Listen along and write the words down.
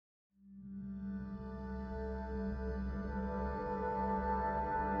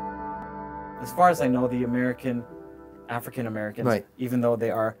as far as I know, the African Americans, Right. even though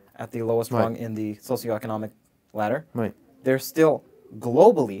they are at the lowest Right. rung in the socioeconomic ladder, Right. they're still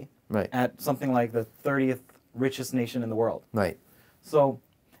globally Right. at something like the 30th richest nation in the world. Right. So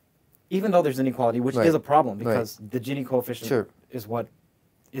even though there's inequality, which Right. is a problem Right. because the Gini coefficient Sure. is what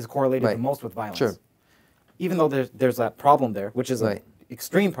is correlated Right. the most with violence. Sure. Even though there's that problem there, which is an Right.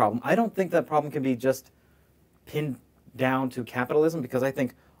 extreme problem, I don't think that problem can be just pinned down to capitalism, because I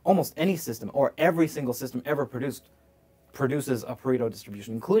think almost any system or every single system ever produces a Pareto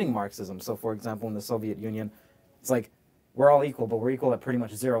distribution, including Marxism. So for example, in the Soviet Union, it's like we're all equal, but we're equal at pretty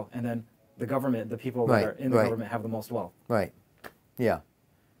much zero, and then the government, the people Right. that are in the Right. government have the most wealth. Right. Yeah.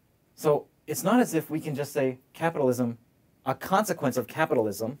 So it's not as if we can just say capitalism, a consequence of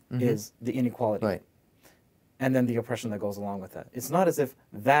capitalism is the inequality. Right. And then the oppression that goes along with that. It's not as if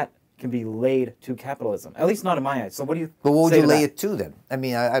that can be laid to capitalism, at least not in my eyes. So what do you But what would say you to lay that? it to then? I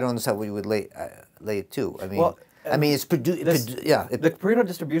mean, I don't understand what you would lay it to. I mean, Well, it's yeah. The Pareto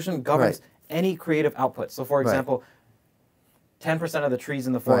distribution governs Right. any creative output. So for Right. example, 10% of the trees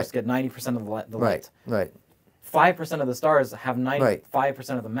in the forest get 90% of the right. light. Right. 5% of the stars have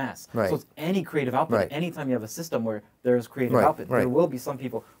 95% of the mass. Right. So it's any creative output. Right. Anytime you have a system where there's creative Right, output, right. there will be some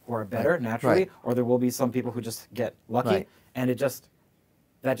people who are better naturally, right. or there will be some people who just get lucky. Right. And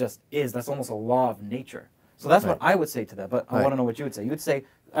that's almost a law of nature. So that's what I would say to that. But I Right. want to know what you would say. You would say,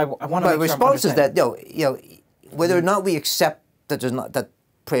 I want to My make sure I'm response is that understanding. whether or not we accept that there's not that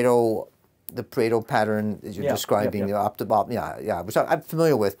the Pareto pattern as you're describing, the optimal, which I'm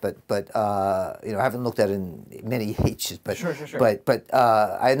familiar with, but I haven't looked at it in many ages. But Sure. But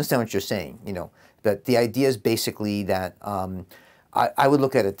I understand what you're saying. That the idea is basically that I would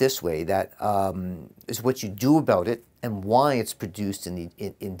look at it this way: that is what you do about it and why it's produced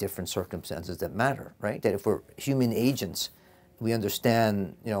in different circumstances that matter, right? That if we're human agents, we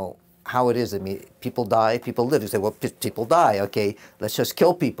understand, how it is. I mean, people die, people live. You say, well, people die. Okay, let's just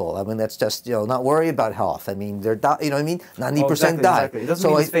kill people. I mean, let's just not worry about health. I mean, they're you know what I mean? 90% die. Exactly. It doesn't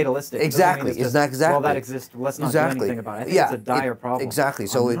mean it's fatalistic. Exactly. It doesn't mean it's Exactly. just, well, that exists. Let's not do anything about it. I think it's a dire problem. Exactly.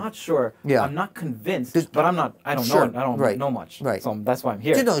 So I'm not sure. Yeah. I'm not convinced. But I'm not. I don't Sure, know. I don't right, know much. right. So that's why I'm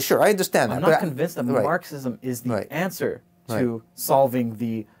here. Sure, I understand that. I'm but not convinced that right. Marxism is the Right. answer to solving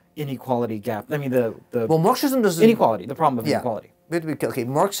the inequality gap. I mean, the Well, Marxism doesn't inequality, the problem of Yeah. inequality. Okay,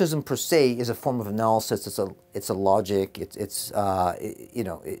 Marxism per se is a form of analysis. It's a logic.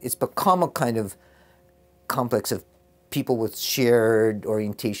 It's become a kind of complex of people with shared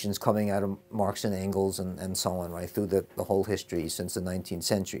orientations coming out of Marx and Engels and so on, right, through the whole history since the 19th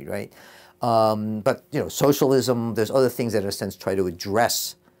century, right? But socialism. There's other things that in a sense try to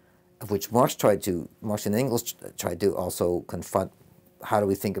address, of which Marx and Engels tried to also confront. How do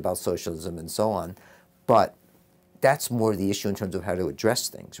we think about socialism and so on, but that's more the issue in terms of how to address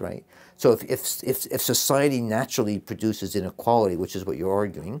things, right? So if society naturally produces inequality, which is what you're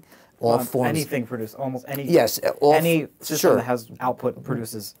arguing, all forms anything produce almost any any system that has output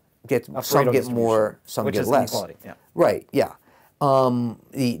produces some get more, some which get is less. inequality. Yeah. Right. Yeah.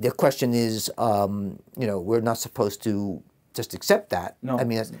 The question is, we're not supposed to just accept that. No. I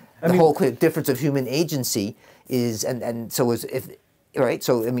mean, the whole difference of human agency is, and so is if. Right,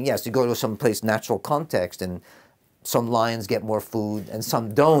 so I mean, yes, you go to some place natural context, and some lions get more food and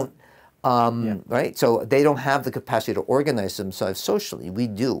some don't, right? So they don't have the capacity to organize themselves socially. We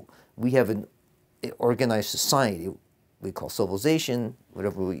do. We have an organized society we call civilization,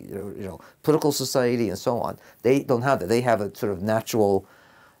 whatever political society, and so on. They don't have that. They have a sort of natural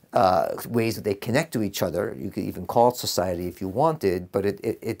ways that they connect to each other. You could even call it society if you wanted, but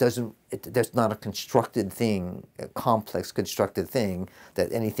it doesn't. There's not a constructed thing, a complex constructed thing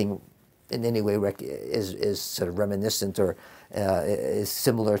that anything in any way is sort of reminiscent or is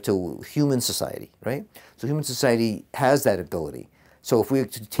similar to human society, right? So human society has that ability. So if we were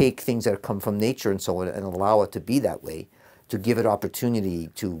to take things that come from nature and so on and allow it to be that way, to give it opportunity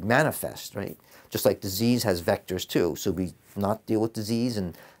to manifest, right? Just like disease has vectors too. So we not deal with disease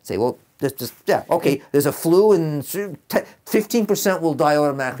and say, well, there's a flu and 15% will die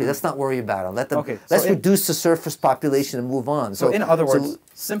automatically. Let's not worry about them. Let's reduce the surface population and move on. So in other words,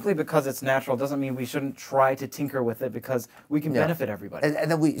 simply because it's natural doesn't mean we shouldn't try to tinker with it because we can benefit everybody.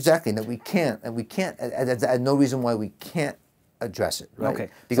 And then we can't, and no reason why we can't address it, right? Okay.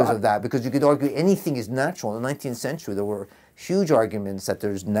 Because of that. Because you could argue anything is natural. In the 19th century, there were huge arguments that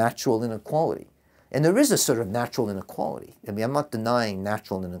there's natural inequality. And there is a sort of natural inequality. I mean, I'm not denying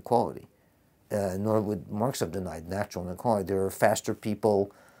natural inequality, nor would Marx have denied natural inequality. There are faster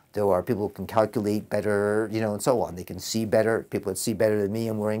people. There are people who can calculate better, and so on. They can see better. People that see better than me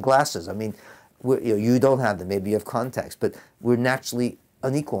and wearing glasses. I mean, you don't have them. Maybe you have context. But we're naturally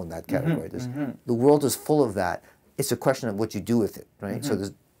unequal in that category. The world is full of that. It's a question of what you do with it, right? So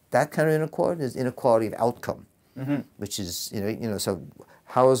there's that kind of inequality. There's inequality of outcome, which is so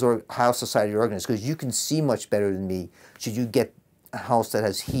how society organized. Because you can see much better than me. Should you get a house that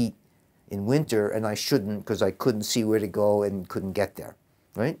has heat in winter and I shouldn't because I couldn't see where to go and couldn't get there,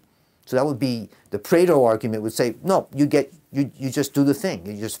 right? So that would be the Pareto argument would say, no, you just do the thing.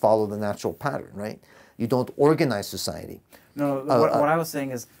 You just follow the natural pattern, right? You don't organize society. No, what I was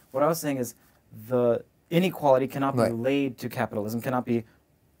saying is the inequality cannot be laid to capitalism.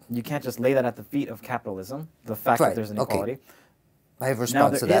 You can't just lay that at the feet of capitalism. The fact that there's inequality. Okay. I have a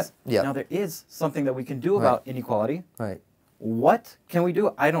response to that. Now there is something that we can do about inequality. Right. What can we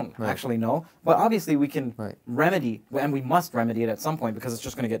do? I don't actually know. But obviously we can remedy, and we must remedy it at some point because it's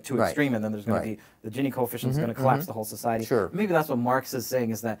just going to get too extreme, and then there's going to be the Gini coefficient is going to collapse the whole society. Sure. Maybe that's what Marx is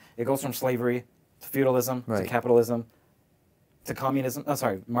saying, is that it goes from slavery to feudalism to capitalism to communism. Oh,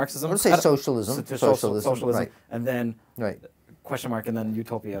 sorry, Marxism. Let's say socialism. To socialism, and then question mark, and then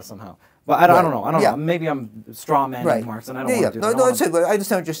utopia somehow. But I don't know. I don't know. Maybe I'm straw manning Marx, and I don't want to do that. No, I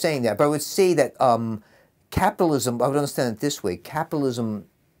understand what you're saying there, but I would say that capitalism, I would understand it this way, capitalism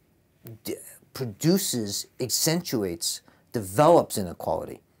produces, accentuates, develops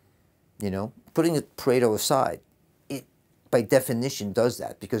inequality. Putting Pareto aside, it by definition does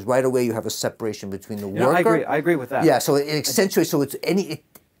that, because right away you have a separation between the worker. I agree with that. Yeah, so it accentuates, so it's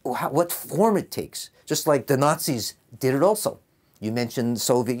what form it takes, just like the Nazis did it also. You mentioned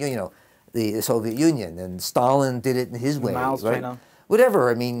Soviet, the Soviet Union, and Stalin did it in his way, Mao's right? China. Whatever.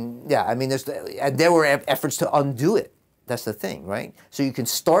 I mean, there were efforts to undo it. That's the thing, right? So you can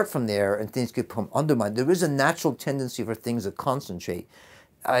start from there, and things could become undermined. There is a natural tendency for things to concentrate.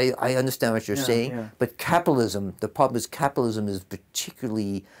 I understand what you're saying, but capitalism. The problem is capitalism is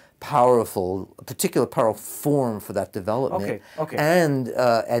particularly powerful, a particular powerful form for that development,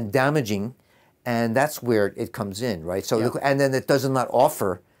 and damaging, and that's where it comes in, right? So and then it does not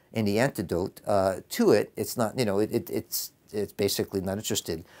offer any antidote to it. It's not, it's basically not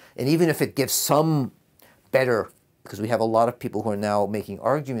interested. And even if it gives some better, because we have a lot of people who are now making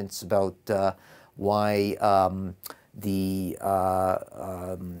arguments about why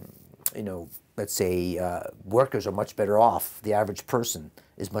let's say workers are much better off, the average person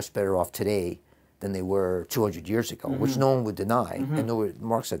is much better off today than they were 200 years ago, which no one would deny, and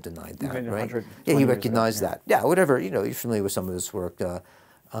Marx had denied that, right? Yeah, he recognized that. Yeah, whatever, you're familiar with some of this work. Donna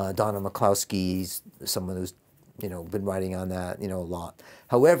McCloskey's someone who's been writing on that a lot.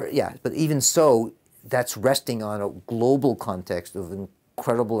 However, but even so, that's resting on a global context of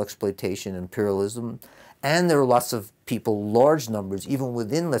incredible exploitation, imperialism, and there are lots of people, large numbers, even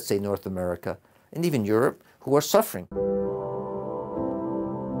within, let's say, North America and even Europe, who are suffering.